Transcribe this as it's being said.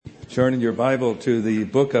Turn in your Bible to the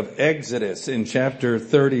book of Exodus in chapter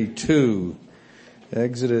 32.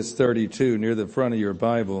 Exodus 32, near the front of your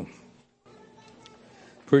Bible.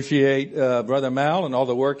 Appreciate Brother Mal and all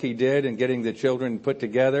the work he did in getting the children put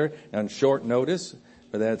together on short notice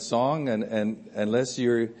for that song. And unless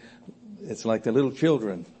it's like the little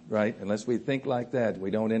children, right? Unless we think like that,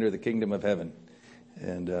 we don't enter the kingdom of heaven.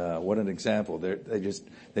 And what an example.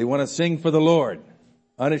 They want to sing for the Lord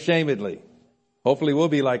unashamedly. Hopefully we'll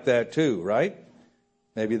be like that too, right?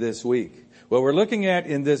 Maybe this week. Well, we're looking at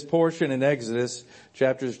in this portion in Exodus,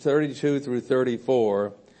 chapters 32 through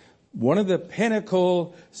 34, one of the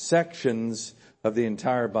pinnacle sections of the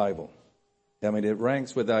entire Bible. I mean, it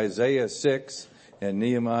ranks with Isaiah 6 and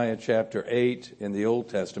Nehemiah chapter 8 in the Old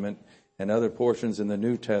Testament and other portions in the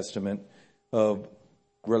New Testament of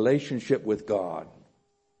relationship with God.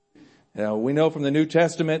 Now, we know from the New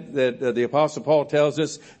Testament that the Apostle Paul tells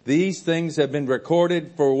us these things have been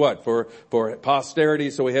recorded for what? For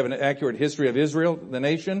posterity, so we have an accurate history of Israel, the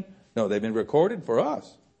nation? No, they've been recorded for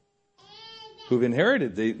us, who've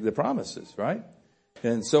inherited the promises, right?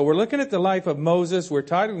 And so we're looking at the life of Moses. We're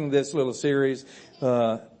titling this little series,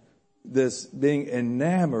 this being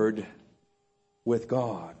enamored with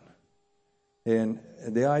God. And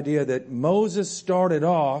the idea that Moses started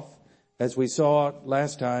off, as we saw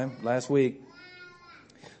last week,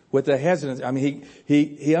 with the hesitance. I mean,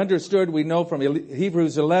 he understood, we know from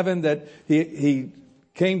Hebrews 11 that he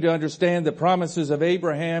came to understand the promises of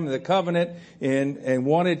Abraham and the covenant and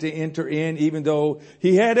wanted to enter in even though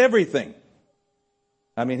he had everything.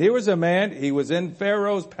 I mean, here was a man, he was in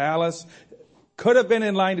Pharaoh's palace, could have been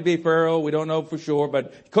in line to be Pharaoh, we don't know for sure,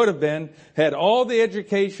 but could have been, had all the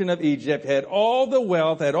education of Egypt, had all the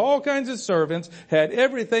wealth, had all kinds of servants, had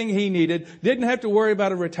everything he needed, didn't have to worry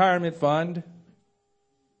about a retirement fund.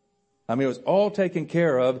 I mean, it was all taken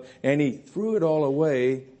care of, and he threw it all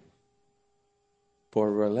away for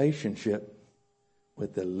a relationship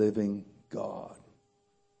with the living God.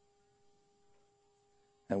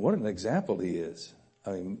 And what an example he is.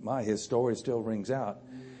 I mean, his story still rings out.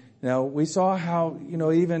 Now, we saw how,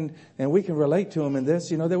 and we can relate to him in this,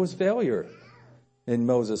 there was failure in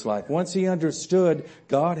Moses' life. Once he understood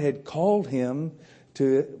God had called him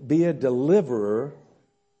to be a deliverer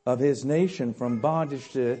of his nation from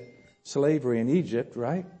bondage to slavery in Egypt,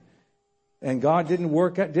 right? And God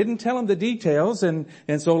didn't tell him the details. And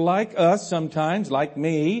so like us sometimes, like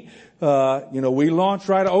me, we launch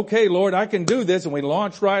right, okay, Lord, I can do this. And we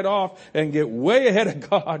launch right off and get way ahead of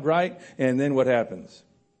God, right? And then what happens?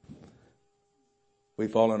 We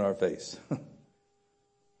fall on our face.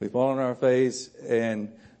 We fall on our face,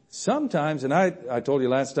 and sometimes, and I told you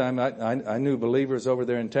last time, I knew believers over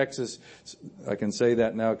there in Texas. I can say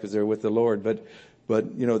that now because they're with the Lord, but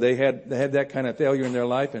they had that kind of failure in their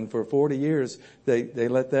life, and for 40 years they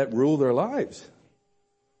let that rule their lives.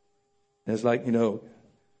 And it's like,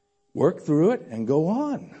 work through it and go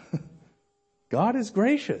on. God is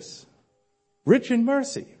gracious, rich in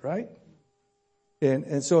mercy, right?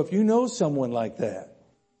 And so if you know someone like that,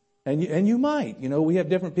 and you might, we have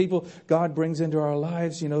different people God brings into our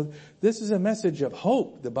lives, this is a message of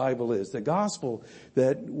hope, the Bible is, the gospel,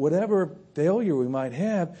 that whatever failure we might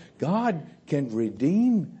have, God can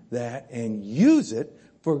redeem that and use it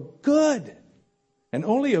for good. And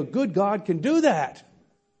only a good God can do that.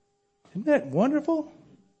 Isn't that wonderful?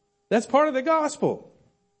 That's part of the gospel.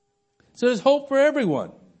 So there's hope for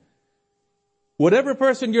everyone. Whatever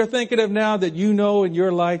person you're thinking of now that you know in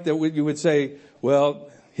your life that you would say, well,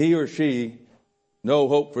 he or she, no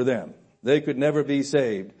hope for them. They could never be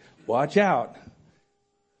saved. Watch out.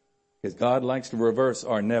 Because God likes to reverse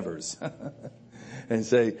our nevers. And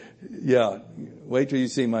say, yeah, wait till you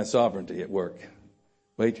see my sovereignty at work.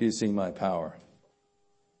 Wait till you see my power.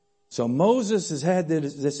 So Moses has had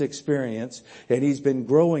this experience and he's been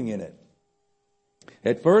growing in it.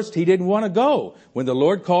 At first, he didn't want to go. When the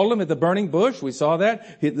Lord called him at the burning bush, we saw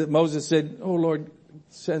that. Moses said, oh, Lord,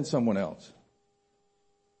 send someone else.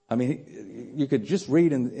 I mean, you could just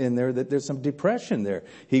read in there that there's some depression there.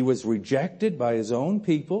 He was rejected by his own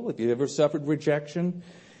people. If you ever suffered rejection,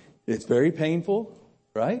 it's very painful,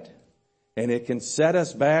 right? And it can set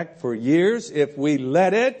us back for years if we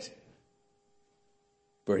let it.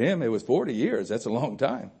 For him, it was 40 years. That's a long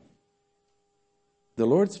time. The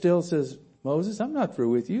Lord still says, Moses, I'm not through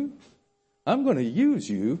with you. I'm going to use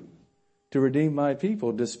you to redeem my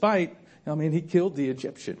people despite, he killed the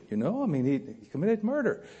Egyptian, he committed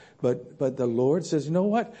murder. But the Lord says, you know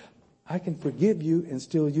what? I can forgive you and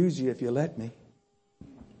still use you if you let me.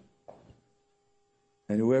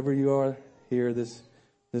 And whoever you are here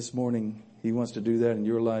this morning, he wants to do that in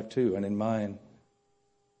your life too and in mine.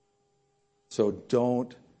 So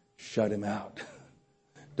don't shut him out.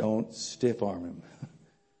 Don't stiff arm him.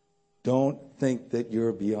 Don't think that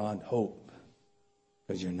you're beyond hope,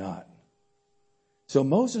 because you're not. So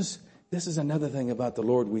Moses, this is another thing about the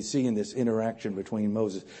Lord we see in this interaction between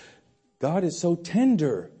Moses. God is so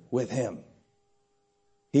tender with him.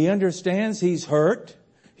 He understands he's hurt.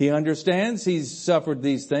 He understands he's suffered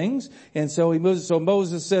these things. And so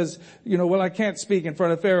Moses says, well, I can't speak in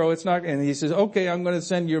front of Pharaoh. It's not, and he says, okay, I'm going to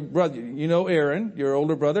send your brother, Aaron, your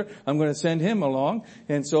older brother. I'm going to send him along.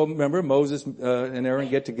 And so remember, Moses and Aaron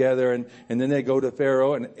get together and then they go to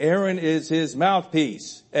Pharaoh, and Aaron is his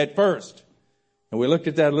mouthpiece at first. And we looked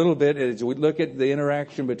at that a little bit as we look at the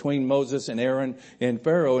interaction between Moses and Aaron and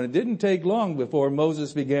Pharaoh. And it didn't take long before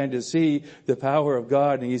Moses began to see the power of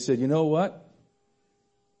God. And he said, you know what?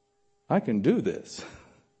 I can do this.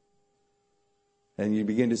 And you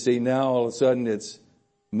begin to see now all of a sudden it's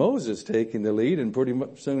Moses taking the lead, and pretty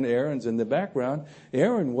much soon Aaron's in the background.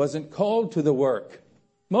 Aaron wasn't called to the work.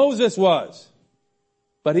 Moses was.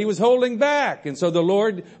 But he was holding back. And so the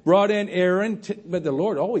Lord brought in Aaron, but the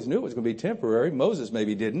Lord always knew it was going to be temporary. Moses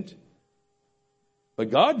maybe didn't.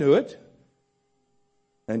 But God knew it.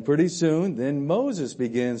 And pretty soon, then Moses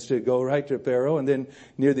begins to go right to Pharaoh. And then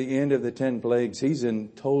near the end of the 10 plagues, he's in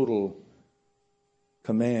total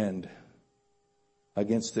command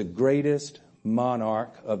against the greatest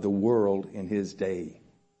monarch of the world in his day,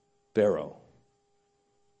 Pharaoh.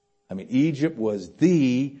 I mean, Egypt was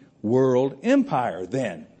the world empire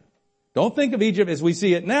then. Don't think of Egypt as we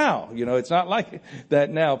see it now. It's not like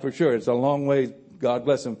that now for sure. It's a long way. God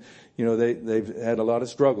bless them. They've had a lot of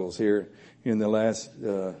struggles here in the last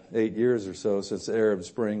 8 years or so since the Arab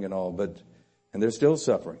Spring and all, and they're still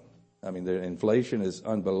suffering. I mean, the inflation is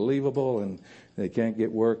unbelievable, and they can't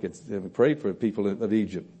get work. They pray for people of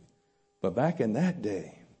Egypt. But back in that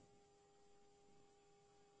day,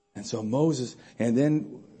 and so Moses, and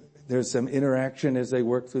then there's some interaction as they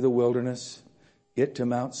work through the wilderness, get to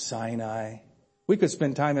Mount Sinai. We could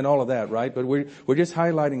spend time in all of that, right? But we're just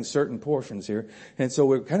highlighting certain portions here. And so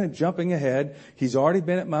we're kind of jumping ahead. He's already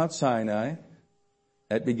been at Mount Sinai.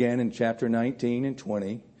 That began in chapter 19 and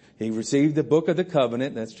 20. He received the book of the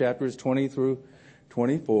covenant. That's chapters 20 through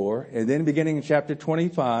 24. And then beginning in chapter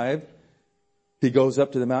 25, he goes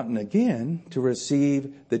up to the mountain again to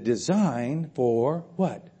receive the design for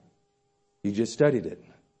what? You just studied it.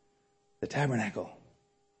 The tabernacle.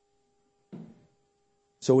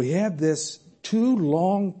 So we have this 2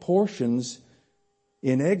 long portions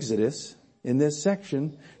in Exodus in this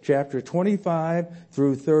section, chapter 25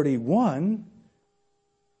 through 31.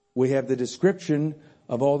 We have the description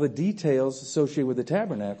of all the details associated with the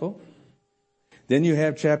tabernacle. Then you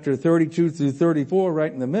have chapter 32 through 34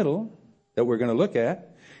 right in the middle that we're going to look at.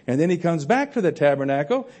 And then he comes back to the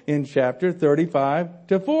tabernacle in chapter 35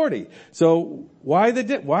 to 40. So why?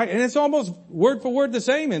 And it's almost word for word the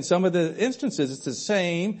same in some of the instances. It's the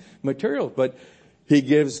same material, but he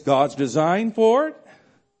gives God's design for it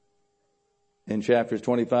in chapters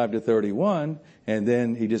 25 to 31. And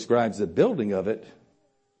then he describes the building of it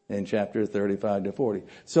in chapter 35 to 40.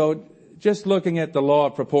 So just looking at the law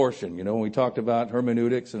of proportion, when we talked about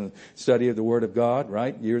hermeneutics and study of the Word of God,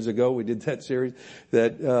 right? Years ago we did that series,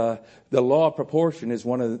 that the law of proportion is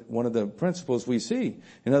one of the principles we see.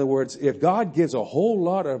 In other words, if God gives a whole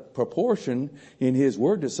lot of proportion in His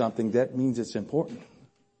Word to something, that means it's important.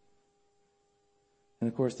 And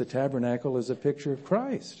of course the tabernacle is a picture of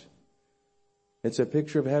Christ. It's a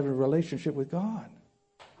picture of having a relationship with God.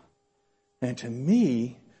 And to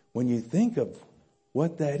me, when you think of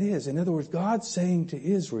what that is, in other words, God's saying to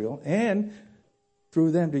Israel and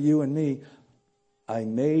through them to you and me, I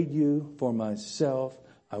made you for myself.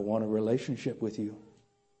 I want a relationship with you.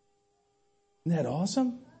 Isn't that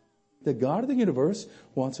awesome? The God of the universe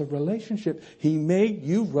wants a relationship. He made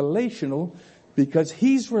you relational because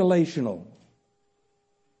He's relational.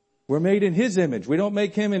 We're made in His image. We don't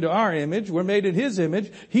make Him into our image. We're made in His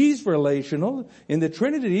image. He's relational. In the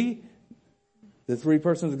Trinity, the 3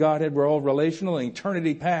 persons of Godhead were all relational in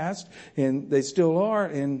eternity past, and they still are,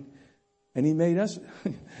 and He made us.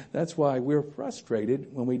 That's why we're frustrated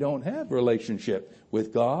when we don't have relationship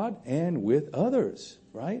with God and with others,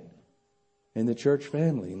 right? In the church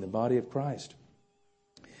family, in the body of Christ.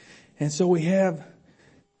 And so we have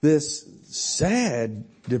this sad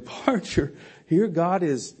departure. Here God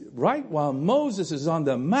is, right while Moses is on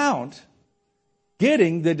the mount,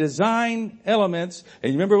 getting the design elements.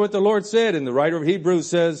 And you remember what the Lord said, and the writer of Hebrews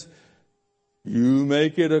says, you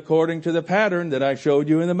make it according to the pattern that I showed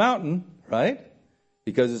you in the mountain, right?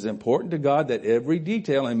 Because it's important to God that every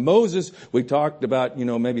detail, and Moses, we talked about,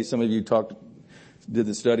 maybe some of you talked did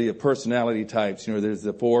the study of personality types. There's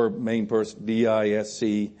the four main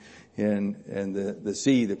DISC, and the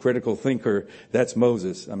C, the critical thinker. That's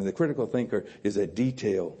Moses. The critical thinker is a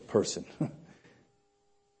detail person.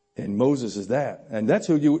 And Moses is that. And that's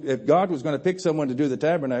if God was going to pick someone to do the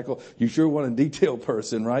tabernacle, you sure want a detail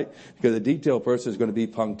person, right? Because a detail person is going to be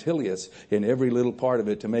punctilious in every little part of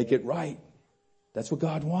it to make it right. That's what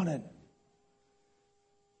God wanted.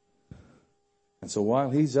 And so while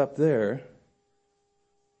he's up there,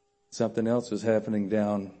 something else was happening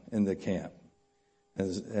down in the camp.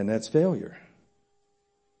 And that's failure.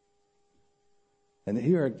 And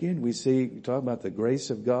here again we talk about the grace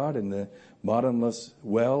of God and the bottomless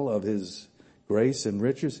well of his grace and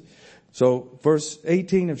riches. So verse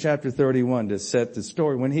 18 of chapter 31 to set the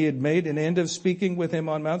story. When he had made an end of speaking with him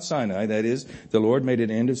on Mount Sinai, that is, the Lord made an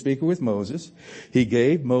end of speaking with Moses, he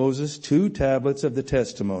gave Moses 2 tablets of the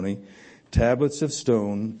testimony, tablets of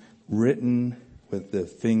stone written with the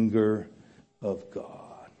finger of God.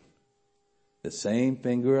 The same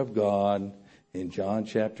finger of God in John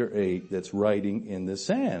chapter 8 that's writing in the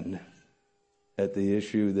sand at the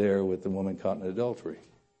issue there with the woman caught in adultery.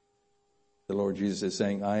 The Lord Jesus is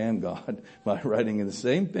saying, I am God, by writing in the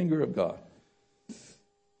same finger of God.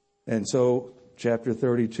 And so, chapter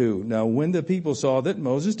 32. Now when the people saw that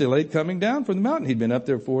Moses delayed coming down from the mountain, he'd been up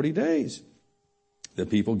there 40 days. The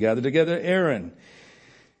people gathered together Aaron.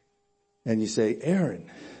 And you say, Aaron,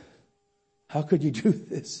 how could you do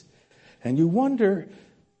this? And you wonder,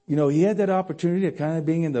 he had that opportunity of kind of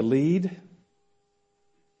being in the lead,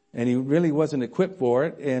 and he really wasn't equipped for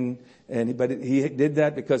it. But he did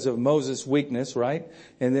that because of Moses' weakness, right?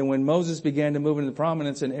 And then when Moses began to move into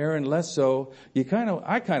prominence and Aaron less so, I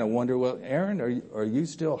kind of wonder, well, Aaron, are you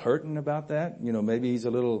still hurting about that? Maybe he's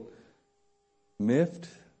a little miffed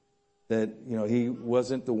that, he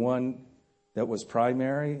wasn't the one that was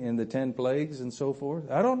primary in the 10 plagues and so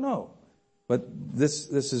forth. I don't know. But this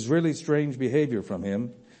is really strange behavior from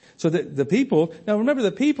him. So the people, now remember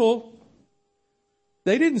the people,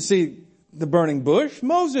 they didn't see the burning bush.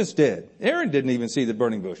 Moses did. Aaron didn't even see the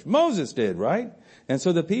burning bush. Moses did, right? And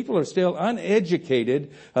so the people are still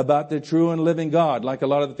uneducated about the true and living God, like a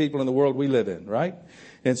lot of the people in the world we live in, right?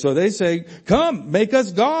 And so they say, come, make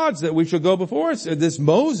us gods that we shall go before us. This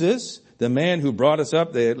Moses, the man who brought us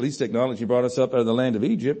up, they at least acknowledge he brought us up out of the land of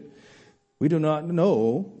Egypt. We do not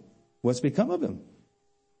know what's become of him.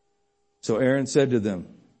 So Aaron said to them,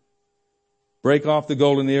 break off the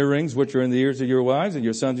golden earrings which are in the ears of your wives and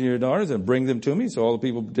your sons and your daughters and bring them to me. So all the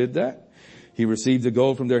people did that. He received the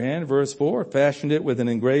gold from their hand, verse 4, fashioned it with an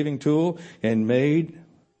engraving tool and made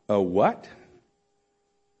a what?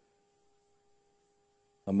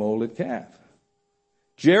 A molded calf.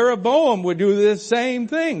 Jeroboam would do this same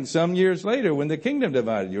thing some years later when the kingdom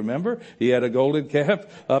divided. You remember? He had a golden calf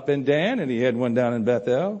up in Dan and he had one down in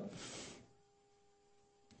Bethel.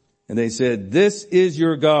 And they said, this is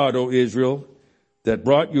your God, O Israel, that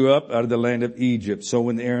brought you up out of the land of Egypt. So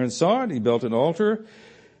when Aaron saw it, he built an altar,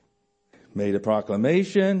 made a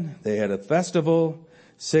proclamation. They had a festival.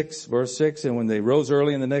 Verse 6, and when they rose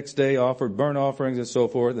early in the next day, offered burnt offerings and so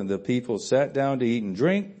forth, and the people sat down to eat and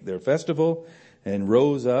drink their festival and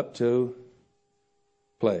rose up to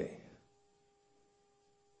play.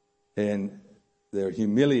 And they're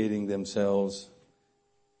humiliating themselves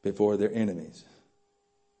before their enemies.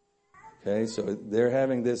 Okay, so they're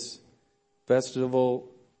having this festival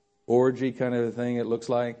orgy kind of a thing, it looks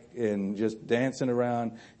like, and just dancing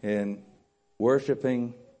around and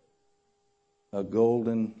worshiping a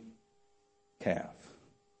golden calf.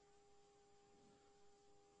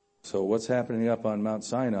 So what's happening up on Mount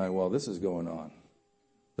Sinai while this is going on?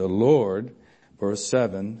 The Lord, verse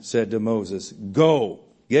 7, said to Moses, go,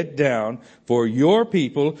 get down, for your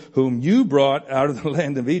people whom you brought out of the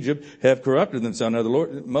land of Egypt have corrupted themselves. Now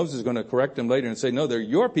Moses is going to correct them later and say, no, they're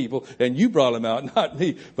your people and you brought them out, not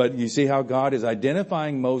me. But you see how God is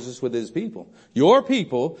identifying Moses with his people. Your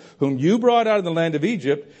people whom you brought out of the land of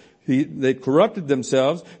Egypt, they corrupted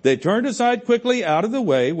themselves. They turned aside quickly out of the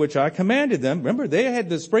way, which I commanded them. Remember, they had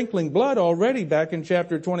the sprinkling blood already back in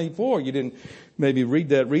chapter 24. You didn't maybe read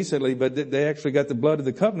that recently, but they actually got the blood of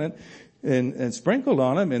the covenant and sprinkled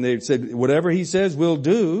on them. And they said, whatever he says, we'll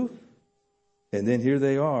do. And then here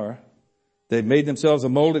they are. They've made themselves a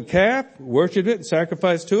molded calf, worshipped it,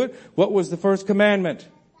 sacrificed to it. What was the first commandment?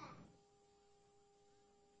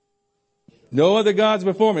 No other gods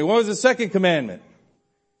before me. What was the second commandment?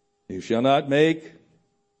 You shall not make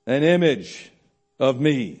an image of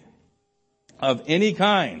me, of any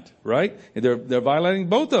kind, right? They're violating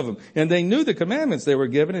both of them. And they knew the commandments they were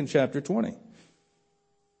given in chapter 20.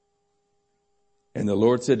 And the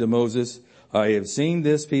Lord said to Moses, I have seen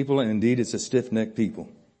this people, and indeed it's a stiff-necked people.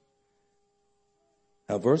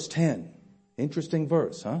 Now verse 10, interesting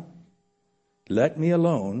verse, huh? Let me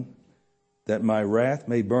alone, that my wrath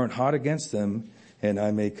may burn hot against them, and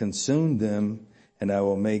I may consume them, and I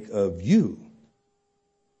will make of you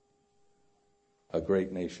a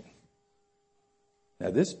great nation.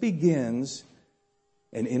 Now this begins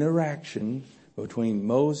an interaction between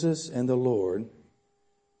Moses and the Lord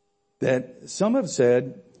that some have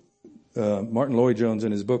said, Martin Lloyd-Jones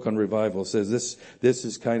in his book on revival says this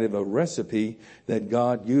is kind of a recipe that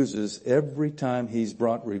God uses every time he's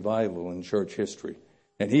brought revival in church history.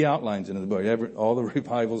 And he outlines it in the book, all the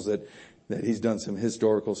revivals that he's done some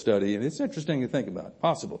historical study. And it's interesting to think about.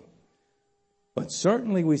 Possible. But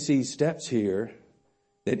certainly we see steps here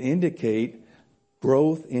that indicate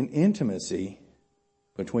growth in intimacy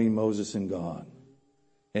between Moses and God.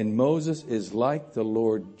 And Moses is like the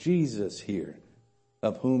Lord Jesus here,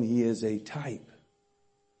 of whom he is a type.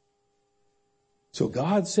 So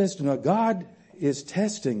God is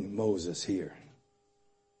testing Moses here.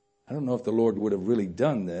 I don't know if the Lord would have really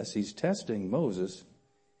done this. He's testing Moses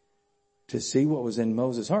to see what was in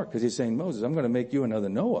Moses' heart. Because he's saying, Moses, I'm going to make you another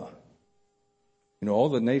Noah. You know, all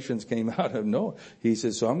the nations came out of Noah. He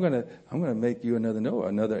says, so I'm going to make you another Noah,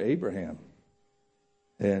 another Abraham.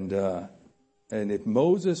 And if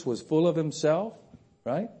Moses was full of himself,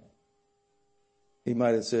 right? He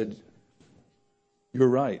might have said, you're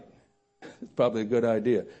right. It's probably a good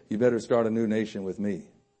idea. You better start a new nation with me.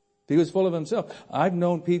 He was full of himself. I've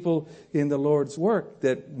known people in the Lord's work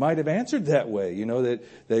that might have answered that way, you know, that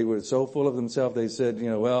they were so full of themselves they said, you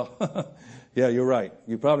know, well, yeah, you're right.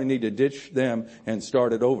 You probably need to ditch them and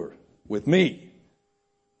start it over with me.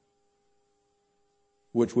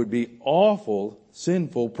 Which would be awful,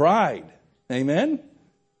 sinful pride. Amen?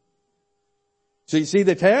 So you see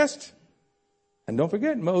the test? And don't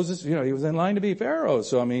forget, Moses, you know, he was in line to be Pharaoh.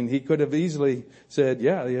 So, I mean, he could have easily said,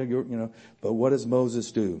 yeah, you know, but what does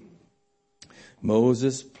Moses do?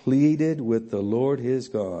 Moses pleaded with the Lord his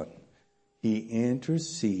God. He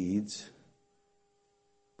intercedes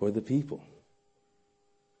for the people.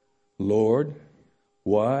 Lord,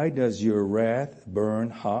 why does your wrath burn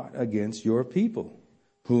hot against your people,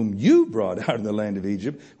 whom you brought out of the land of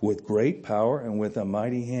Egypt with great power and with a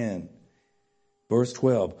mighty hand? Verse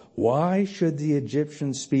 12, why should the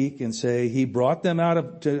Egyptians speak and say, he brought them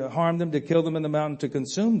out to harm them, to kill them in the mountain, to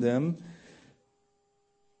consume them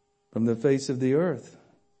from the face of the earth?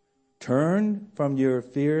 Turn from your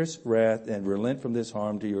fierce wrath and relent from this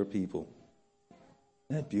harm to your people.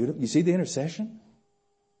 Isn't that beautiful? You see the intercession?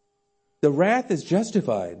 The wrath is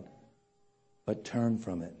justified, but turn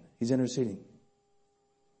from it. He's interceding.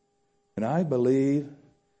 And I believe,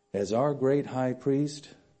 as our great high priest,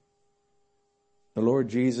 the Lord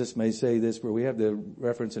Jesus may say this, where we have the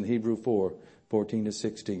reference in Hebrew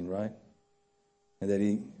 4:14-16, right? And that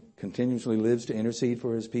he continuously lives to intercede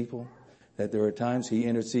for his people. That there are times he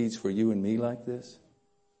intercedes for you and me like this.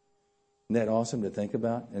 Isn't that awesome to think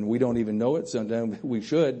about? And we don't even know it. Sometimes we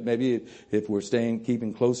should. Maybe if we're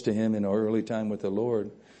keeping close to him in our early time with the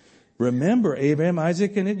Lord. Remember Abraham,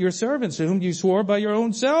 Isaac, and your servants, to whom you swore by your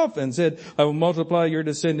own self and said, I will multiply your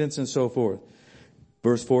descendants and so forth.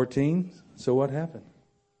 Verse 14. So what happened?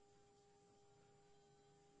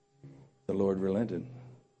 The Lord relented.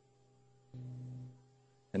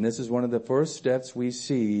 And this is one of the first steps we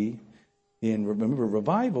see in, remember,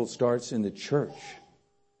 revival starts in the church.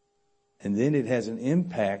 And then it has an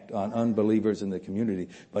impact on unbelievers in the community.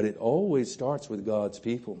 But it always starts with God's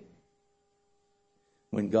people.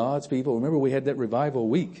 When God's people, remember we had that revival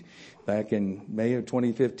week back in May of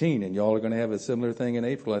 2015. And y'all are going to have a similar thing in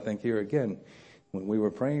April, I think, here again. When we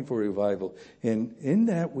were praying for revival. And in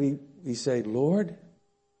that we say, Lord,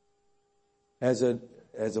 as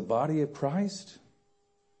a body of Christ,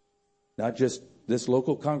 not just this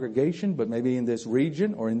local congregation, but maybe in this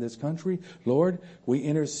region or in this country, Lord, we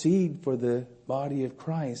intercede for the body of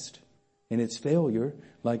Christ in its failure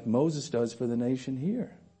like Moses does for the nation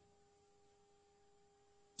here.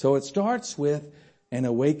 So it starts with an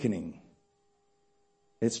awakening.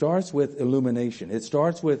 It starts with illumination. It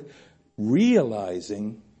starts with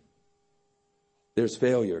realizing there's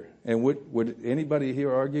failure. And would anybody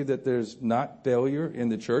here argue that there's not failure in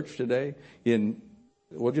the church today?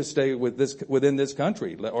 We'll just stay within this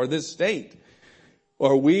country or this state.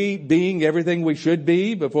 Are we being everything we should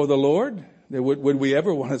be before the Lord? Would we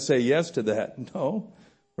ever want to say yes to that? No,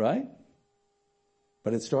 right?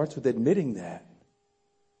 But it starts with admitting that.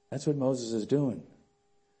 That's what Moses is doing.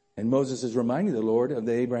 And Moses is reminding the Lord of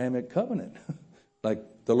the Abrahamic covenant. Like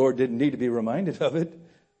the Lord didn't need to be reminded of it.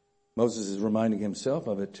 Moses is reminding himself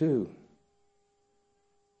of it too.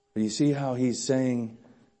 But you see how he's saying,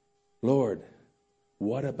 Lord,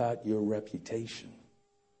 what about your reputation?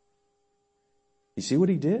 You see what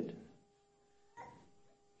he did?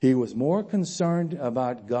 He was more concerned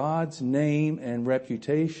about God's name and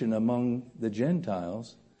reputation among the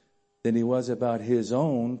Gentiles than he was about his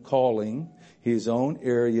own calling, his own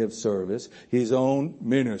area of service, his own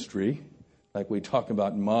ministry. Like we talk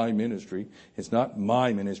about my ministry. It's not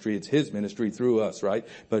my ministry, it's his ministry through us, right?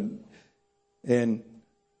 And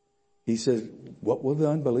he says, what will the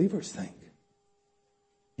unbelievers think?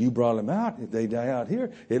 You brought them out. If they die out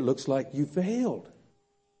here, it looks like you failed.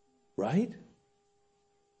 Right?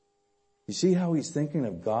 You see how he's thinking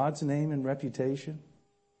of God's name and reputation?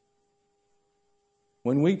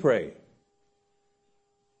 When we pray,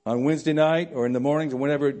 on Wednesday night or in the mornings or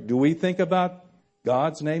whenever, do we think about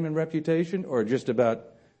God's name and reputation or just about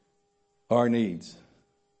our needs?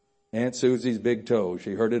 Aunt Susie's big toe,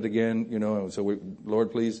 she hurt it again, so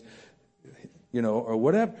Lord, please, or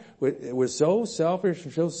whatever. We're so selfish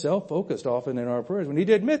and so self-focused often in our prayers. We need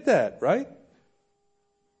to admit that, right?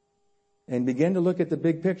 And begin to look at the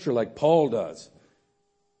big picture like Paul does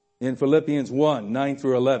in Philippians 1, 9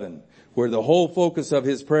 through 11, where the whole focus of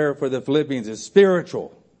his prayer for the Philippians is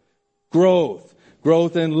spiritual growth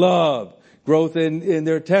in love, growth in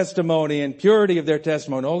their testimony and purity of their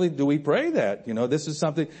testimony. Only do we pray that. This is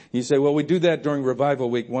something you say, well, we do that during revival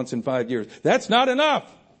week once in 5 years. That's not enough.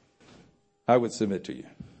 I would submit to you.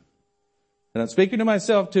 And I'm speaking to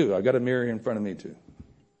myself too. I've got a mirror in front of me too.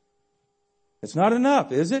 It's not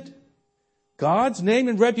enough, is it? God's name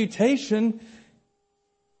and reputation,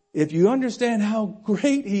 if you understand how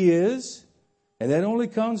great he is, and that only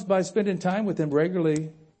comes by spending time with him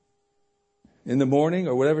regularly in the morning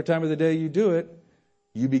or whatever time of the day you do it,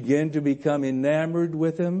 you begin to become enamored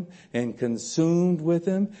with him and consumed with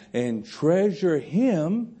him and treasure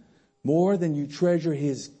him more than you treasure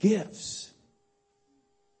his gifts.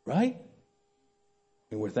 Right?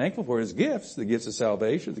 And we're thankful for his gifts, the gifts of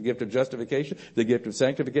salvation, the gift of justification, the gift of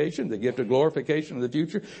sanctification, the gift of glorification of the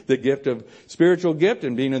future, the gift of spiritual gift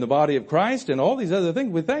and being in the body of Christ and all these other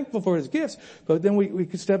things. We're thankful for his gifts. But then we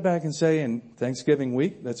could step back and say, in Thanksgiving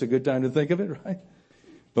week, that's a good time to think of it, right?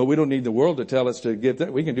 But we don't need the world to tell us to give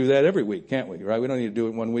that. We can do that every week, can't we? Right? We don't need to do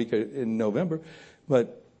it 1 week in November.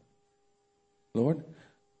 But Lord,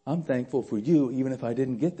 I'm thankful for you even if I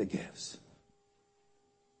didn't get the gifts.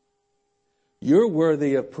 You're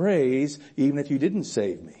worthy of praise even if you didn't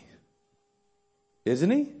save me.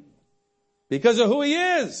 Isn't he? Because of who he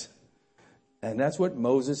is. And that's what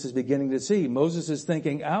Moses is beginning to see. Moses is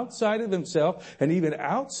thinking outside of himself and even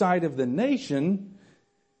outside of the nation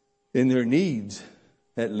in their needs,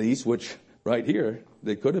 at least, which right here,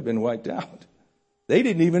 they could have been wiped out. They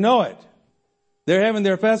didn't even know it. They're having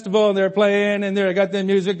their festival and they're playing and they got their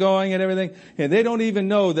music going and everything. And they don't even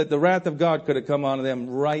know that the wrath of God could have come on them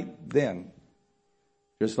right then.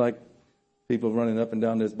 Just like people running up and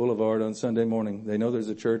down this boulevard on Sunday morning. They know there's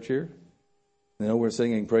a church here. They know we're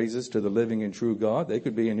singing praises to the living and true God. They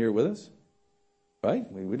could be in here with us. Right?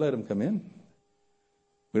 We let them come in.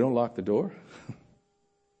 We don't lock the door.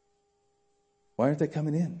 Why aren't they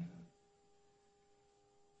coming in?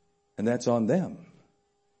 And that's on them.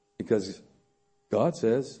 Because God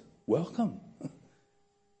says, welcome.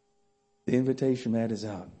 The invitation mat is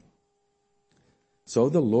out. So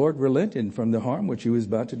the Lord relented from the harm which he was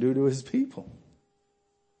about to do to his people.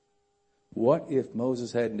 What if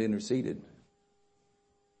Moses hadn't interceded?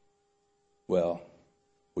 Well,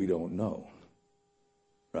 we don't know.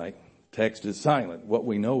 Right? Text is silent. What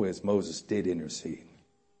we know is Moses did intercede.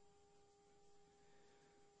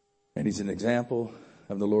 And he's an example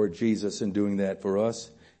of the Lord Jesus in doing that for us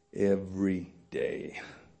every day.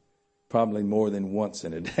 Probably more than once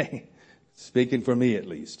in a day. Speaking for me at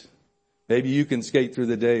least. Maybe you can skate through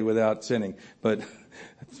the day without sinning. But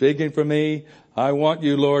speaking for me, I want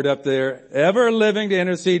you, Lord, up there, ever living to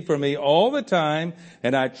intercede for me all the time.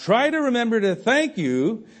 And I try to remember to thank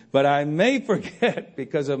you, but I may forget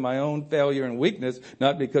because of my own failure and weakness,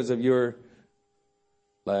 not because of your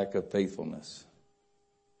lack of faithfulness.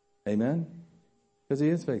 Amen? Because he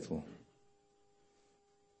is faithful.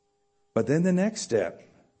 But then the next step,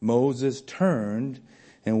 Moses turned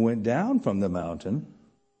and went down from the mountain.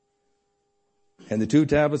 And the 2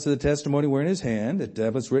 tablets of the testimony were in his hand, the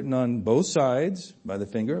tablets written on both sides by the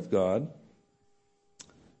finger of God.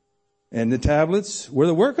 And the tablets were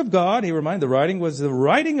the work of God. He reminded, the writing was the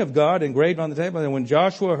writing of God engraved on the table. And when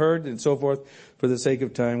Joshua heard and so forth, for the sake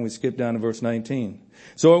of time, we skip down to verse 19.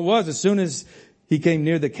 So it was, as soon as he came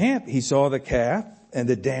near the camp, he saw the calf and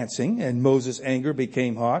the dancing, and Moses' anger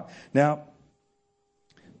became hot. Now,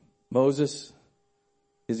 Moses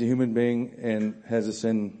is a human being and has a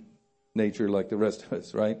sin nature like the rest of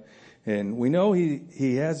us, right? And we know he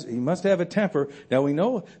must have a temper. Now we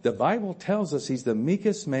know the Bible tells us he's the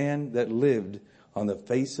meekest man that lived on the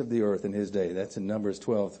face of the earth in his day. That's in Numbers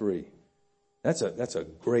 12:3. That's a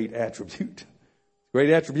great attribute. Great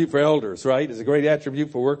attribute for elders, right? It's a great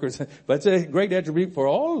attribute for workers, but it's a great attribute for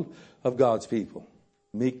all of God's people.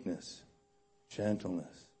 Meekness,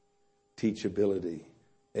 gentleness, teachability,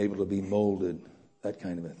 able to be molded, that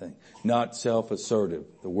kind of a thing. Not self-assertive.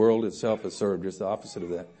 The world is self-assertive, just the opposite of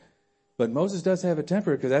that. But Moses does have a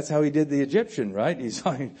temper because that's how he did the Egyptian, right? He's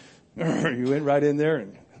like, he went right in there.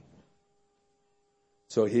 And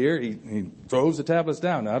so here he throws the tablets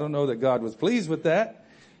down. Now, I don't know that God was pleased with that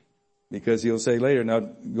because he'll say later, now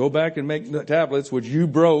go back and make the tablets which you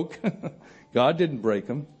broke. God didn't break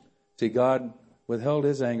them. See, God withheld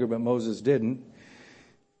his anger, but Moses didn't.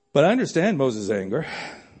 But I understand Moses' anger.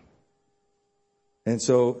 And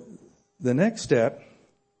so the next step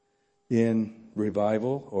in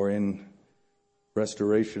revival or in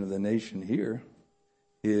restoration of the nation here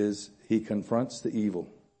is he confronts the evil.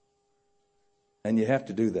 And you have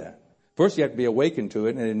to do that. First you have to be awakened to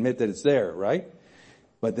it and admit that it's there, right?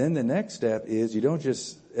 But then the next step is you don't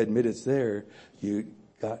just admit it's there, you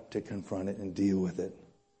got to confront it and deal with it.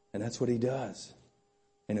 And that's what he does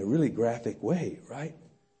in a really graphic way, right?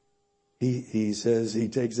 He says he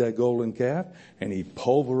takes that golden calf and he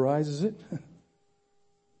pulverizes it.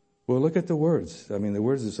 Well, look at the words. I mean, the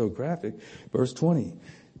words are so graphic. Verse 20.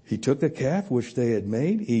 He took the calf which they had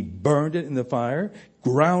made. He burned it in the fire,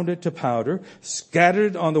 ground it to powder,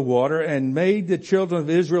 scattered it on the water, and made the children of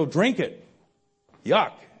Israel drink it.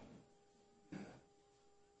 Yuck.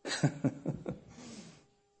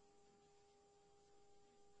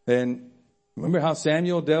 And remember how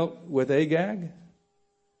Samuel dealt with Agag?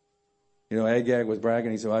 You know, Agag was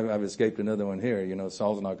bragging. He said, I've escaped another one here. You know,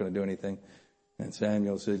 Saul's not going to do anything. And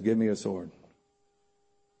Samuel says, give me a sword.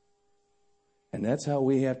 And that's how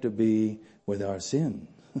we have to be with our sin.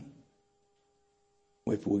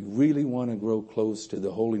 If we really want to grow close to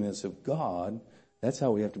the holiness of God, that's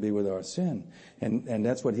how we have to be with our sin. And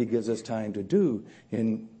that's what he gives us time to do.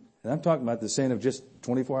 And I'm talking about the sin of just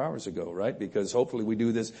 24 hours ago, right? Because hopefully we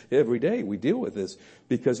do this every day. We deal with this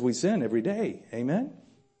because we sin every day. Amen?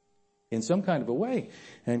 In some kind of a way.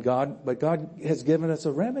 But God has given us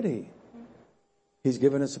a remedy. He's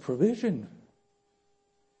given us a provision.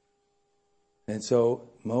 And so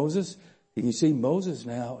Moses, you see Moses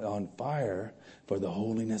now on fire for the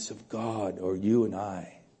holiness of God, or you and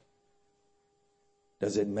I.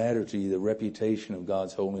 Does it matter to you the reputation of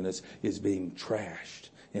God's holiness is being trashed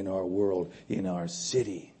in our world, in our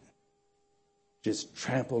city? Just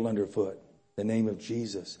trampled underfoot. The name of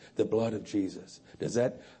Jesus, the blood of Jesus. Does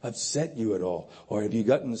that upset you at all? Or have you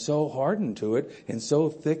gotten so hardened to it and so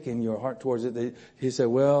thick in your heart towards it that you say,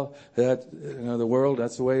 well, the world,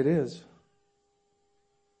 that's the way it is.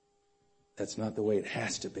 That's not the way it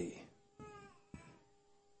has to be.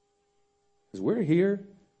 Because we're here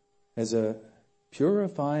as a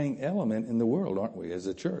purifying element in the world, aren't we? As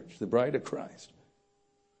a church, the bride of Christ.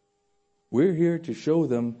 We're here to show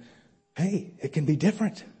them, hey, it can be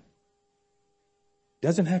different.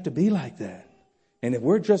 Doesn't have to be like that. And if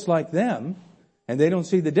we're just like them and they don't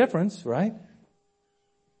see the difference, right?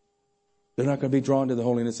 They're not going to be drawn to the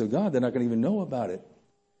holiness of God. They're not going to even know about it.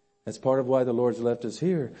 That's part of why the Lord's left us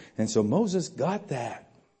here. And so Moses got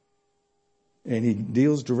that. And he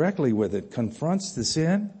deals directly with it, confronts the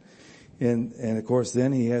sin. And of course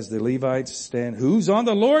then he has the Levites stand. Who's on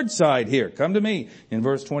the Lord's side here? Come to me in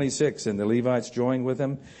verse 26. And the Levites join with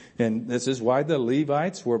him. And this is why the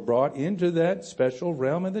Levites were brought into that special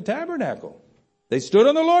realm in the tabernacle. They stood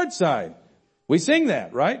on the Lord's side. We sing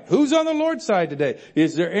that, right? Who's on the Lord's side today?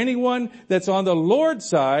 Is there anyone that's on the Lord's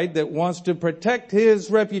side that wants to protect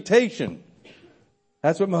his reputation?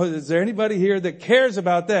 That's what Moses, is there anybody here that cares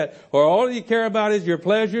about that? Or all you care about is your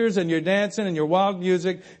pleasures and your dancing and your wild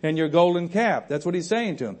music and your golden calf? That's what he's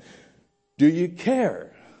saying to him. Do you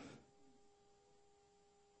care?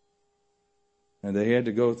 And they had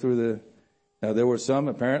to go through now there were some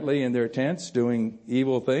apparently in their tents doing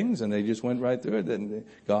evil things and they just went right through it. And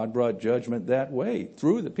God brought judgment that way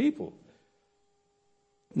through the people.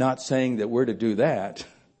 Not saying that we're to do that,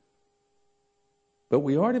 but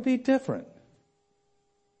we are to be different.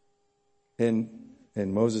 And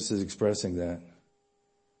Moses is expressing that.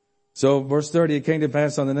 So verse 30, it came to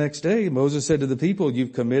pass on the next day, Moses said to the people,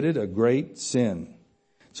 you've committed a great sin.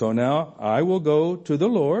 So now I will go to the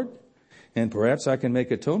Lord and perhaps I can make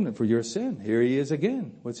atonement for your sin. Here he is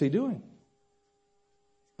again. What's he doing?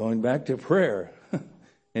 Going back to prayer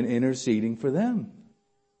and interceding for them.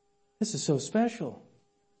 This is so special.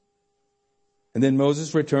 And then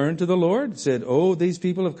Moses returned to the Lord, said, "Oh, these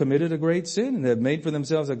people have committed a great sin and have made for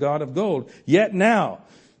themselves a god of gold. Yet now,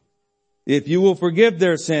 if you will forgive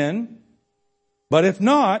their sin, but if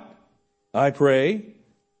not, I pray,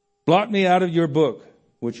 blot me out of your book,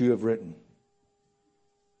 which you have written."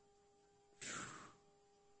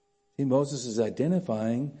 See, Moses is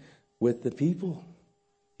identifying with the people.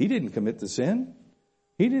 He didn't commit the sin.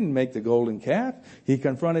 He didn't make the golden calf. He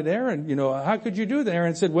confronted Aaron. How could you do that?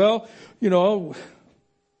 Aaron said, "Well,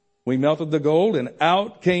 we melted the gold and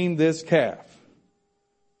out came this calf."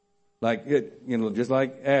 Like it, just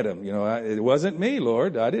like Adam, it wasn't me,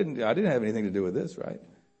 Lord. I didn't have anything to do with this, right?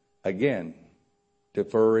 Again,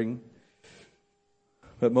 deferring.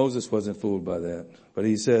 But Moses wasn't fooled by that. But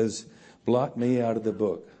he says, "Blot me out of the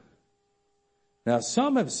book." Now,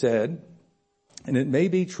 some have said, and it may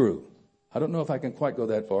be true, I don't know if I can quite go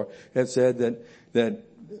that far, have said that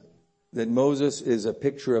Moses is a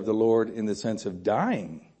picture of the Lord in the sense of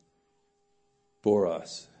dying for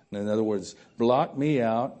us. In other words, blot me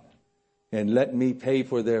out and let me pay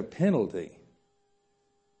for their penalty.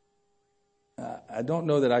 I don't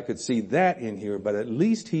know that I could see that in here, but at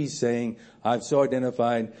least he's saying, I've so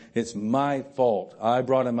identified, it's my fault. I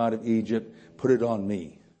brought him out of Egypt, put it on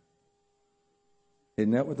me.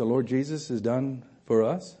 Isn't that what the Lord Jesus has done for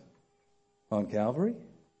us on Calvary?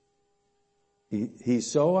 He's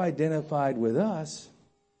so identified with us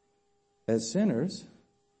as sinners,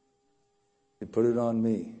 he put it on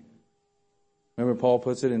me. Remember Paul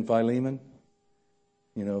puts it in Philemon?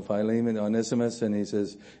 Philemon, Onesimus, and he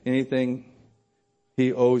says, anything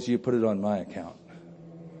he owes you, put it on my account.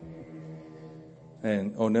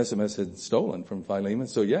 And Onesimus had stolen from Philemon,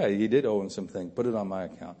 so yeah, he did owe him something. Put it on my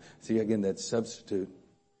account. See, again, that substitute.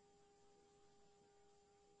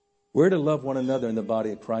 We're to love one another in the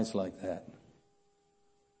body of Christ like that.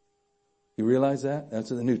 You realize that?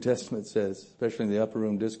 That's what the New Testament says, especially in the upper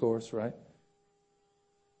room discourse, right?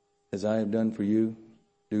 As I have done for you,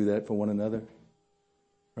 do that for one another.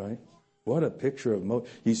 Right? What a picture of Moses.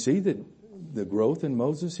 You see the growth in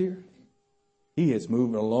Moses here? He has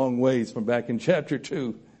moved a long ways from back in chapter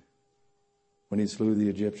 2 when he slew the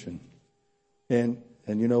Egyptian. And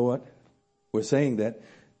you know what? We're saying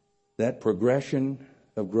that progression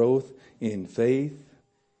of growth in faith,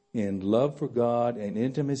 in love for God, and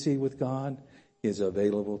intimacy with God is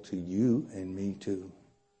available to you and me too.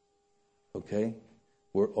 Okay?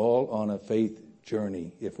 We're all on a faith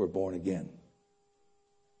journey if we're born again.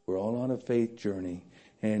 We're all on a faith journey.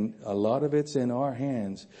 And a lot of it's in our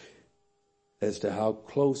hands as to how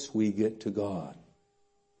close we get to God.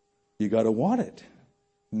 You got to want it.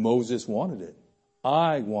 Moses wanted it.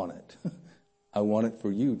 I want it. I want it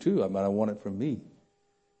for you too. I want it for me.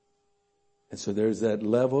 And so there's that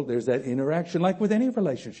level, there's that interaction like with any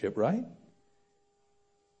relationship, right?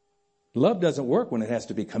 Love doesn't work when it has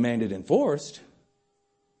to be commanded and forced.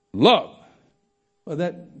 Love. Well,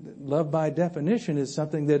 that love by definition is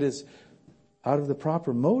something that is out of the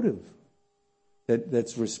proper motive,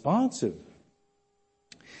 that's responsive,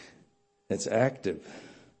 that's active.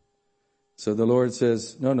 So the Lord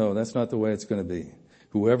says, no, that's not the way it's going to be.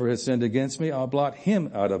 Whoever has sinned against me, I'll blot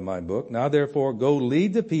him out of my book. Now therefore, go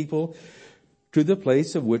lead the people to the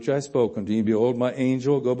place of which I spoke unto you. Behold, my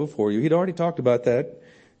angel will go before you. He'd already talked about that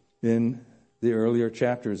in the earlier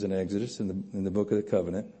chapters in Exodus, in the book of the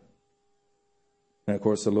covenant. And of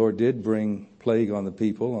course, the Lord did bring plague on the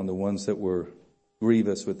people, on the ones that were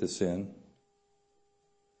grievous with the sin.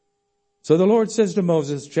 So the Lord says to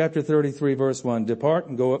Moses, chapter 33, verse 1, depart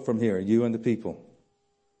and go up from here, you and the people.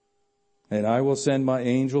 And I will send my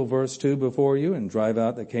angel, verse 2, before you and drive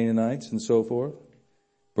out the Canaanites and so forth.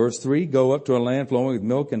 Verse 3, go up to a land flowing with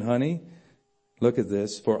milk and honey. Look at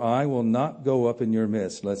this. For I will not go up in your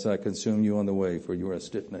midst, lest I consume you on the way, for you are a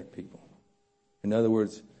stiff-necked people. In other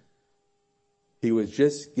words, he was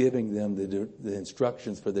just giving them the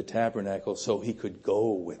instructions for the tabernacle so he could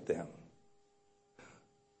go with them.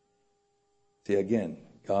 See, again,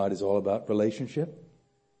 God is all about relationship.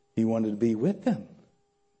 He wanted to be with them,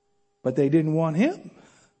 but they didn't want him.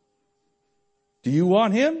 Do you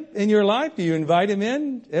want him in your life? Do you invite him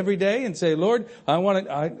in every day and say, Lord, I want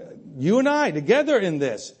you and I together in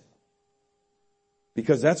this?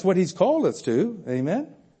 Because that's what he's called us to. Amen.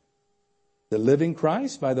 The living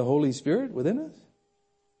Christ by the Holy Spirit within us.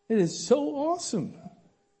 It is so awesome.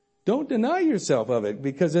 Don't deny yourself of it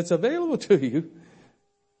because it's available to you.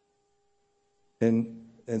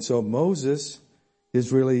 And so Moses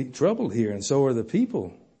is really troubled here, and so are the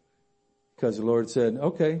people. Because the Lord said,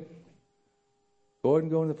 okay, go ahead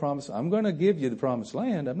and go in the promised land. I'm going to give you the promised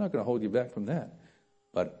land. I'm not going to hold you back from that.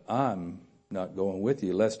 But I'm not going with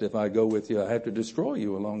you, lest if I go with you, I have to destroy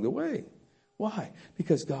you along the way. Why?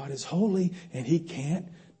 Because God is holy and he can't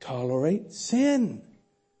tolerate sin.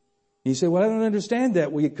 You say, well, I don't understand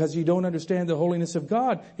that. Well, because you don't understand the holiness of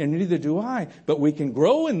God, and neither do I. But we can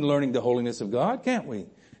grow in learning the holiness of God, can't we?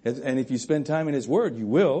 And if you spend time in his word, you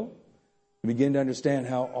will. You begin to understand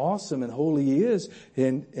how awesome and holy he is,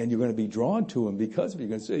 and you're going to be drawn to him because of it. You're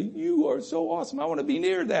going to say, you are so awesome. I want to be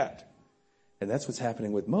near that. And that's what's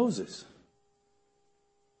happening with Moses.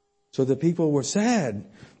 So the people were sad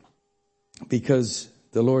because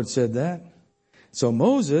the Lord said that. So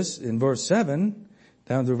Moses, in verse 7,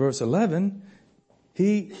 down to verse 11,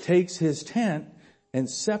 he takes his tent and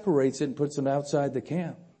separates it and puts them outside the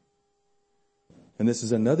camp. And this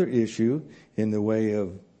is another issue in the way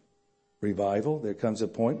of revival. There comes a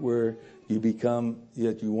point where you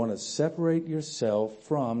want to separate yourself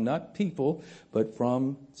from, not people, but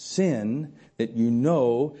from sin that you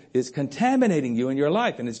know is contaminating you in your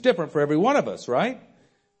life. And it's different for every one of us, right?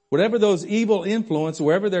 Whatever those evil influence,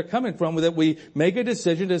 wherever they're coming from, that we make a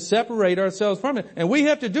decision to separate ourselves from it. And we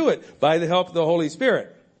have to do it by the help of the Holy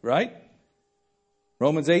Spirit, right?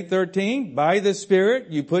 Romans 8:13, by the Spirit,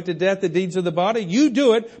 you put to death the deeds of the body. You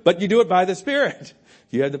do it, but you do it by the Spirit.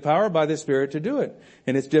 You have the power by the Spirit to do it.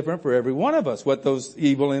 And it's different for every one of us, what those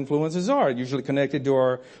evil influences are, usually connected to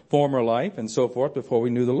our former life and so forth before we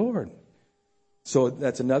knew the Lord. So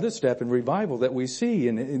that's another step in revival that we see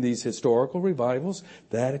in these historical revivals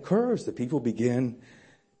that occurs. The people begin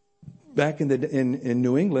back in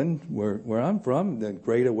New England, where I'm from, the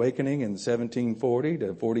Great Awakening in 1740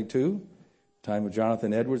 to 42. Time of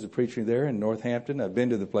Jonathan Edwards, preaching there in Northampton. I've been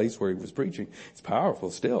to the place where he was preaching. It's powerful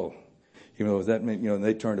still.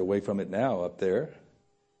 They turned away from it now up there.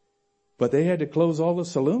 But they had to close all the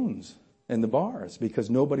saloons and the bars because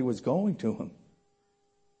nobody was going to them.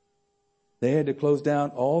 They had to close down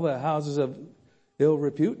all the houses of ill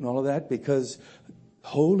repute and all of that because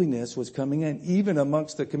holiness was coming in, even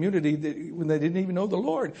amongst the community when they didn't even know the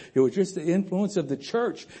Lord. It was just the influence of the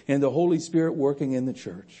church and the Holy Spirit working in the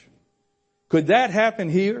church. Could that happen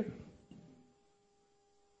here?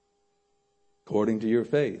 According to your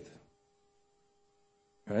faith.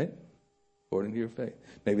 Right? According to your faith.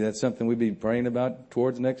 Maybe that's something we'd be praying about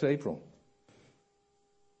towards next April.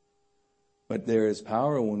 But there is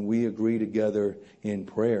power when we agree together in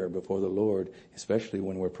prayer before the Lord, especially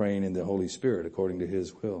when we're praying in the Holy Spirit according to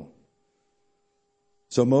his will.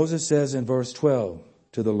 So Moses says in verse 12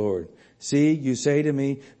 to the Lord, see, you say to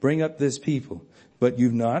me, bring up this people, but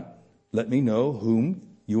you've not let me know whom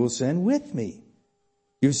you will send with me.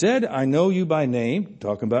 You said, I know you by name,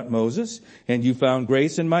 talking about Moses, and you found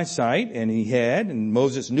grace in my sight, and he had, and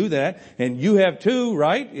Moses knew that, and you have too,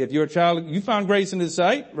 right? If you're a child, you found grace in his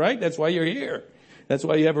sight, right? That's why you're here. That's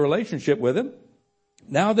why you have a relationship with him.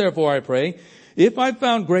 Now therefore I pray, if I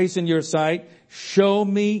found grace in your sight, show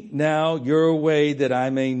me now your way that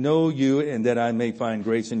I may know you and that I may find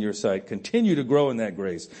grace in your sight. Continue to grow in that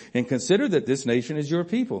grace, and consider that this nation is your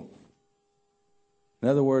people. In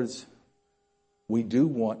other words, we do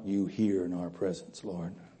want you here in our presence,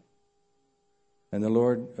 Lord. And the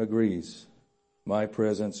Lord agrees. My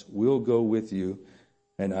presence will go with you,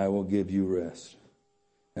 and I will give you rest.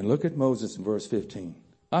 And look at Moses in verse 15.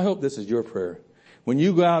 I hope this is your prayer. When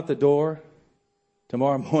you go out the door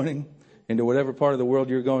tomorrow morning into whatever part of the world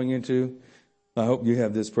you're going into, I hope you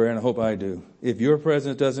have this prayer, and I hope I do. If your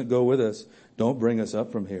presence doesn't go with us, don't bring us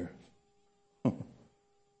up from here.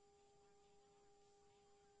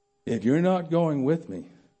 If you're not going with me,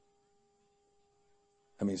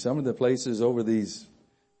 some of the places over these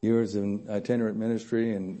years in itinerant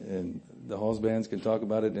ministry, and the Halls bands can talk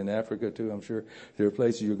about it in Africa too, I'm sure. There are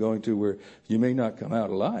places you're going to where you may not come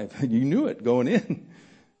out alive. You knew it going in.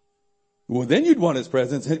 Well, then you'd want his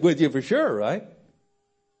presence with you for sure, right?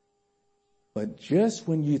 But just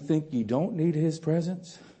when you think you don't need his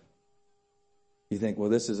presence, you think, well,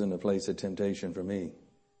 this isn't a place of temptation for me.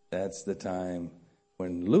 That's the time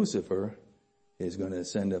when Lucifer is going to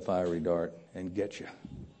send a fiery dart and get you.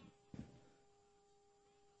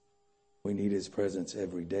 We need his presence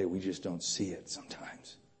every day. We just don't see it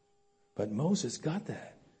sometimes. But Moses got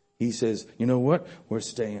that. He says, you know what? We're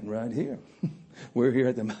staying right here. We're here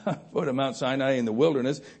at the foot of Mount Sinai in the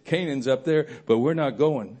wilderness. Canaan's up there, but we're not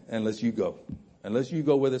going unless you go. Unless you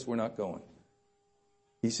go with us, we're not going.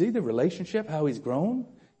 You see the relationship, how he's grown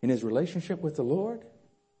in his relationship with the Lord?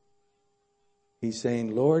 He's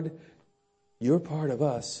saying, Lord, you're part of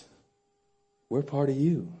us. We're part of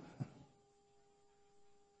you.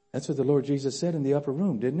 That's what the Lord Jesus said in the upper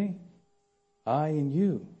room, didn't he? I and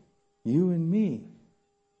you and me.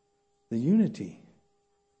 The unity.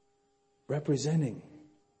 Representing,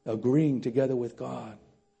 agreeing together with God.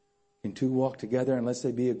 Can two walk together unless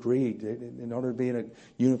they be agreed? In order to be in a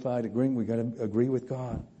unified agreement, we've got to agree with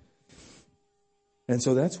God. And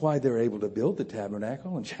so that's why they're able to build the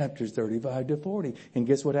tabernacle in chapters 35 to 40. And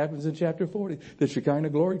guess what happens in chapter 40? The Shekinah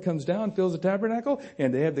glory comes down, fills the tabernacle,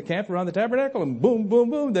 and they have the camp around the tabernacle, and boom, boom,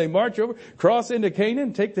 boom, they march over, cross into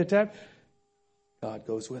Canaan, take the God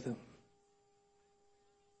goes with them.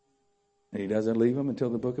 And he doesn't leave them until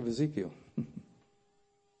the book of Ezekiel.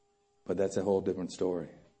 But that's a whole different story.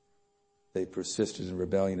 They persisted in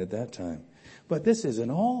rebellion at that time. But this isn't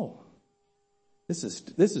all. This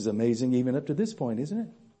is amazing even up to this point, isn't it?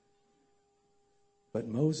 But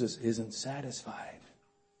Moses isn't satisfied.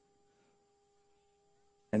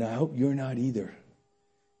 And I hope you're not either.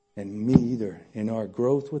 And me either. In our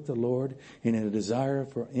growth with the Lord, in a desire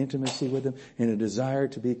for intimacy with Him, in a desire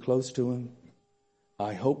to be close to Him,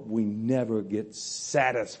 I hope we never get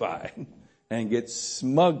satisfied and get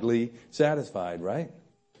smugly satisfied, right?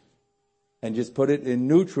 And just put it in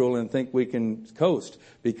neutral and think we can coast.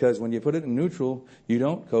 Because when you put it in neutral, you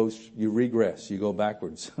don't coast, you regress, you go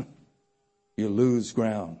backwards. You lose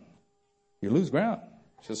ground. You lose ground.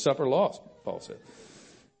 You'll suffer loss, Paul said.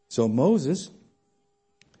 So Moses,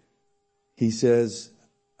 he says,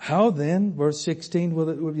 how then, verse 16,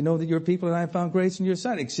 will you know that your people and I have found grace in your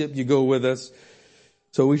sight, except you go with us?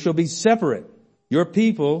 So we shall be separate, your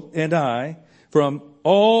people and I, from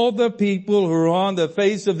all the people who are on the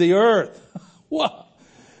face of the earth. Wow.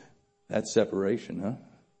 That's separation, huh?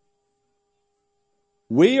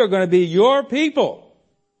 We are going to be your people.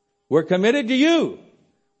 We're committed to you.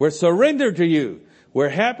 We're surrendered to you. We're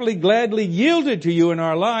happily, gladly yielded to you in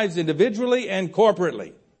our lives individually and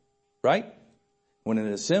corporately. Right? When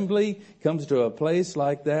an assembly comes to a place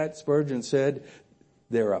like that, Spurgeon said,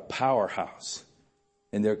 they're a powerhouse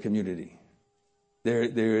in their community. There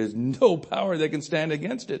is no power that can stand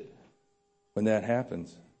against it when that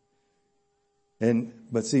happens.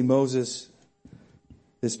 But see, Moses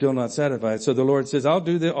is still not satisfied. So the Lord says, I'll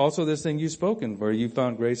do also this thing you've spoken, for you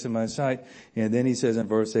found grace in my sight. And then he says in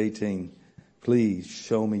verse 18, please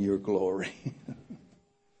show me your glory.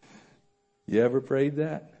 You ever prayed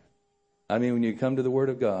that? I mean, when you come to the Word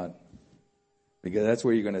of God, because that's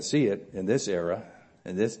where you're going to see it in this era,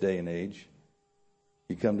 in this day and age.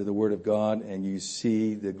 You come to the Word of God and you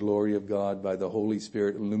see the glory of God by the Holy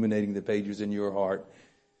Spirit illuminating the pages in your heart.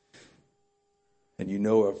 And you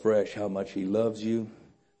know afresh how much He loves you,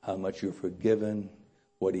 how much you're forgiven,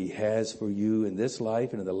 what He has for you in this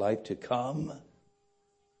life and in the life to come.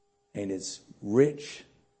 And it's rich,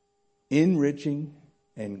 enriching,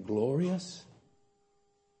 and glorious.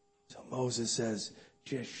 So Moses says,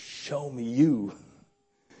 just show me you.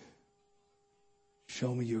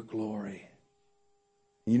 Show me your glory.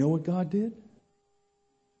 You know what God did?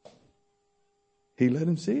 He let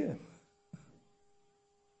him see it.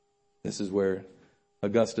 This is where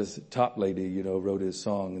Augustus Toplady, wrote his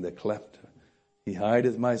song, The Cleft. He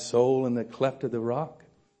hideth my soul in the cleft of the rock.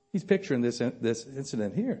 He's picturing this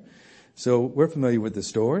incident here. So we're familiar with the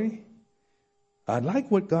story. I like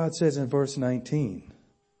what God says in verse 19.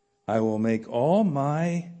 I will make all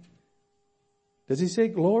my, does he say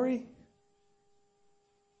glory?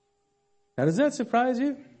 Now, does that surprise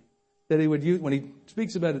you? That he would use, when he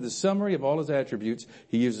speaks about it, the summary of all his attributes,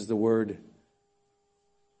 he uses the word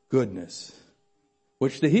goodness,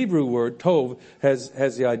 which the Hebrew word tov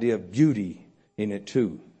has the idea of beauty in it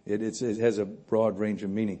too. It has a broad range of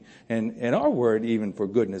meaning. And our word, even for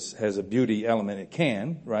goodness, has a beauty element. It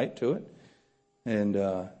can, right, to it. And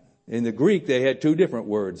in the Greek, they had two different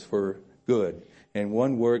words for good. And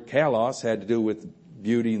one word, kalos, had to do with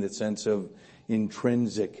beauty in the sense of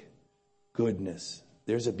intrinsic goodness.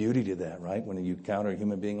 There's a beauty to that, right? When you encounter a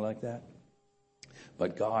human being like that.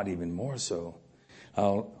 But God, even more so.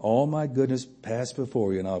 All my goodness pass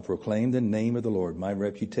before you, and I'll proclaim the name of the Lord, my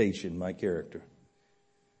reputation, my character.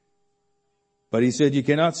 But he said, you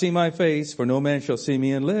cannot see my face, for no man shall see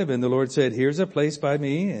me and live. And the Lord said, here's a place by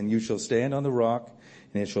me, and you shall stand on the rock.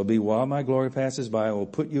 And it shall be while my glory passes by, I will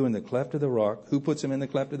put you in the cleft of the rock. Who puts him in the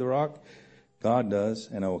cleft of the rock? God does.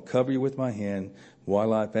 And I will cover you with my hand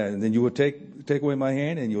while I pass. And then you will take away my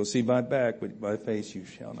hand, and you will see my back, but my face you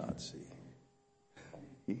shall not see.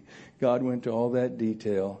 God went to all that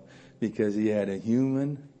detail because he had a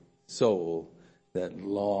human soul that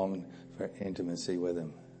longed for intimacy with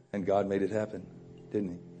him. And God made it happen, didn't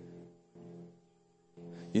he?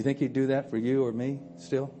 You think he'd do that for you or me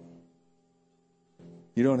still?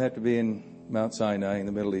 You don't have to be in Mount Sinai in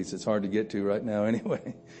the Middle East. It's hard to get to right now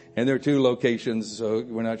anyway. And there are two locations, so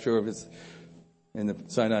we're not sure if it's in the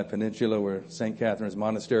Sinai Peninsula where St. Catherine's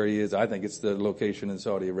Monastery is. I think it's the location in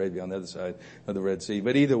Saudi Arabia on the other side of the Red Sea.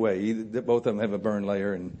 But either way, both of them have a burn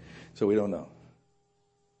layer, and so we don't know.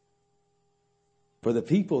 For the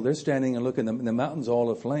people, they're standing and looking, the mountain's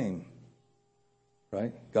all aflame.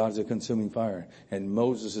 Right? God's a consuming fire. And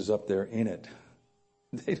Moses is up there in it.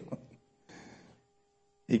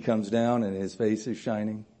 He comes down and his face is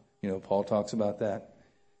shining. Paul talks about that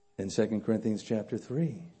in 2 Corinthians chapter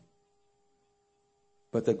 3.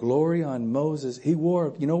 But the glory on Moses, you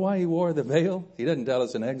know why he wore the veil? He doesn't tell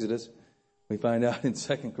us in Exodus. We find out in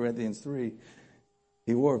 2 Corinthians 3.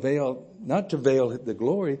 He wore a veil, not to veil the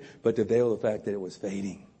glory, but to veil the fact that it was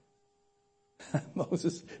fading.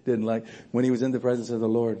 Moses didn't like when he was in the presence of the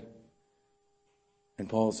Lord. And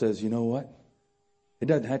Paul says, you know what? It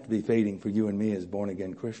doesn't have to be fading for you and me as born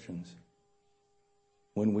again Christians.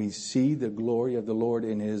 When we see the glory of the Lord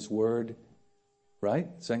in his word, right?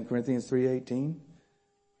 2 Corinthians 3:18.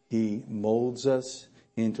 He molds us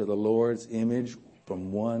into the Lord's image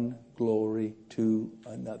from one glory to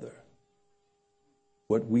another.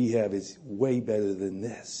 What we have is way better than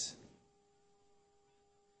this.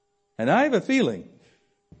 And I have a feeling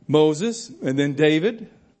Moses and then David,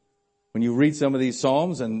 when you read some of these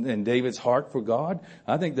Psalms and David's heart for God,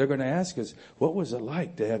 I think they're going to ask us, what was it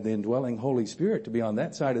like to have the indwelling Holy Spirit to be on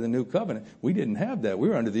that side of the new covenant? We didn't have that. We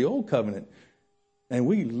were under the old covenant. And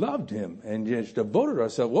we loved him and just devoted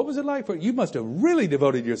ourselves. What was it like for you? You must have really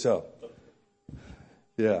devoted yourself.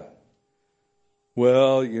 Yeah.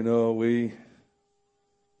 Well, we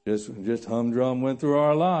just humdrum went through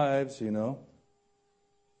our lives,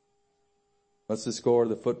 What's the score of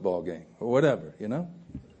the football game? Or whatever,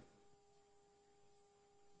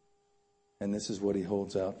 And this is what he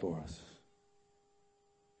holds out for us.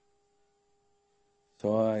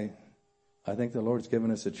 So I think the Lord's given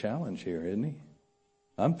us a challenge here, isn't he?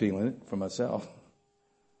 I'm feeling it for myself.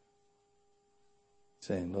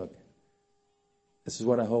 Saying, look, this is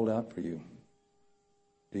what I hold out for you.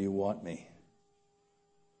 Do you want me?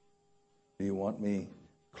 Do you want me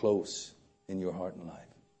close in your heart and life?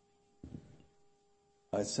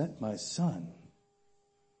 I sent my son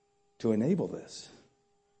to enable this.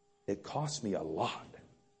 It cost me a lot,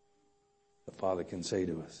 the Father can say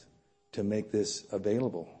to us, to make this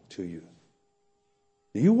available to you.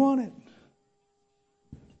 Do you want it?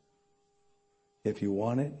 If you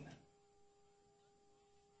want it,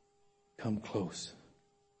 come close.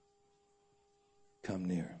 Come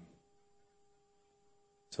near.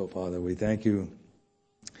 So, Father, we thank you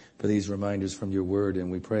for these reminders from your word,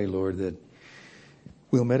 and we pray, Lord, that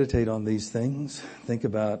we'll meditate on these things. Think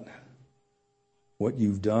about what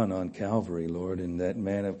you've done on Calvary, Lord, and that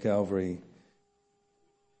man of Calvary,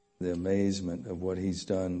 the amazement of what he's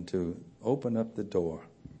done to open up the door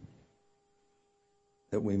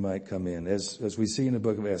that we might come in. As we see in the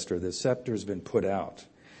book of Esther, the scepter has been put out.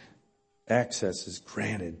 Access is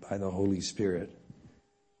granted by the Holy Spirit.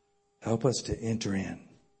 Help us to enter in.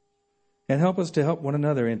 And help us to help one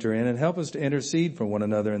another enter in, and help us to intercede for one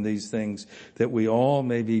another in these things, that we all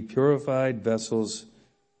may be purified vessels,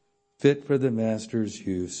 fit for the Master's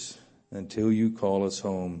use, until you call us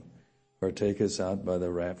home or take us out by the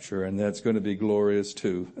rapture. And that's going to be glorious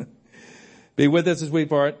too. Be with us as we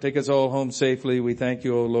part. Take us all home safely. We thank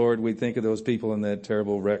you, O Lord. We think of those people in that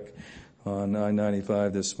terrible wreck on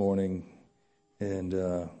I-95 this morning,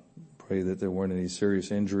 and pray that there weren't any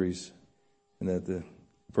serious injuries and that the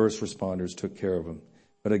first responders took care of them.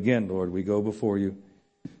 But again, Lord, we go before you,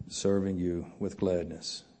 serving you with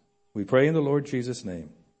gladness. We pray in the Lord Jesus'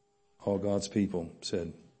 name. All God's people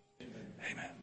said,